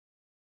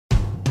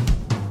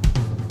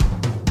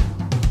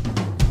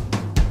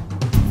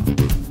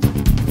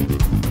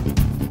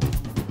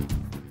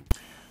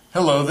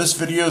Hello, this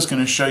video is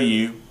going to show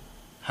you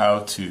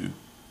how to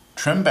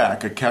trim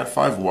back a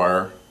Cat5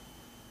 wire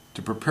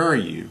to prepare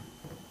you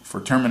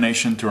for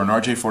termination to an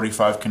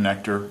RJ45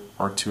 connector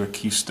or to a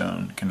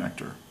Keystone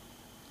connector.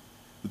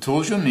 The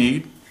tools you'll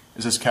need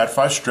is this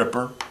Cat5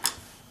 stripper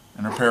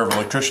and a pair of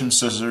electrician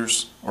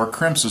scissors, or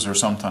crimp scissors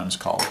sometimes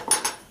called.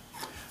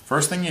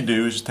 First thing you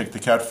do is take the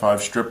Cat5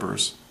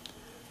 strippers,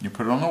 you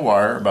put it on the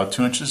wire about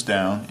 2 inches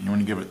down, and you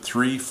want to give it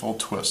 3 full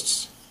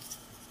twists,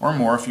 or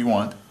more if you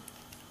want.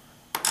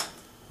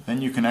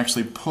 Then you can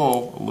actually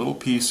pull a little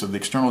piece of the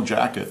external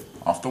jacket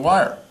off the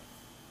wire.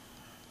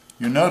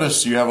 You'll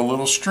notice you have a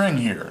little string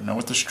here. Now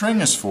what the string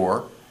is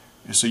for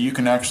is so you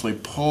can actually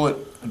pull it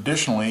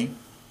additionally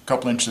a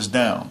couple inches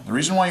down. The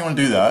reason why you want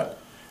to do that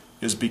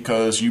is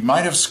because you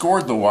might have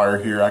scored the wire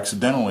here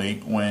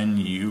accidentally when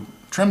you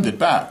trimmed it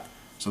back.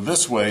 So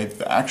this way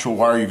the actual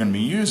wire you're going to be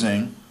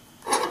using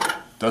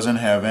doesn't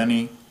have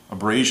any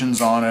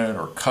abrasions on it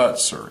or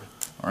cuts or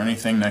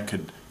anything that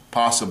could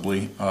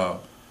possibly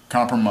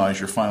compromise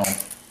your final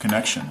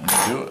connection when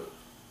you do it.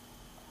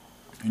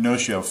 You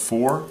notice you have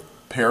 4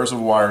 pairs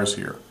of wires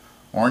here: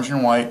 orange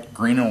and white,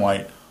 green and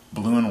white,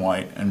 blue and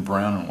white, and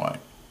brown and white.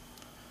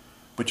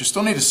 But you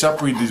still need to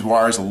separate these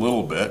wires a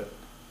little bit.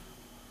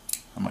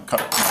 I'm going to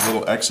cut a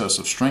little excess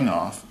of string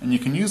off, and you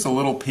can use the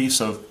little piece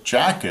of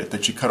jacket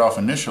that you cut off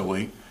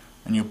initially,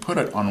 and you put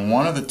it on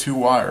one of the 2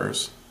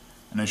 wires,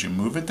 and as you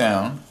move it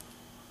down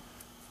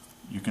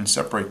you can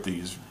separate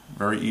these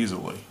very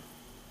easily.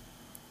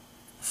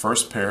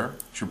 First pair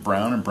is your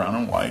brown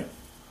and white.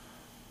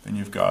 Then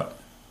you've got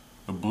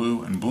the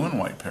blue and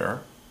white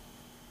pair.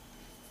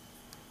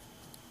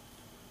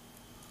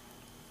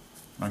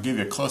 I'll give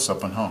you a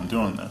close-up on how I'm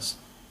doing this.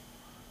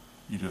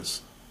 You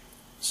just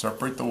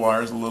separate the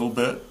wires a little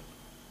bit,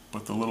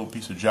 put the little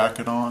piece of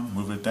jacket on,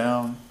 move it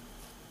down,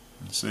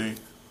 and see,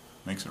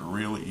 makes it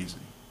really easy.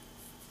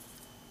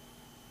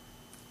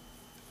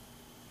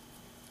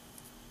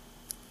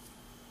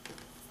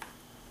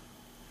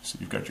 So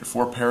you've got your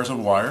 4 pairs of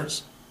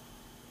wires,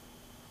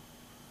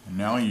 and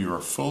now you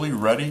are fully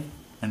ready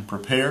and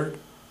prepared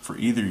for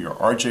either your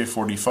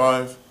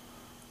RJ45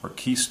 or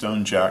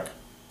Keystone jack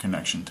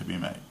connection to be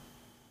made.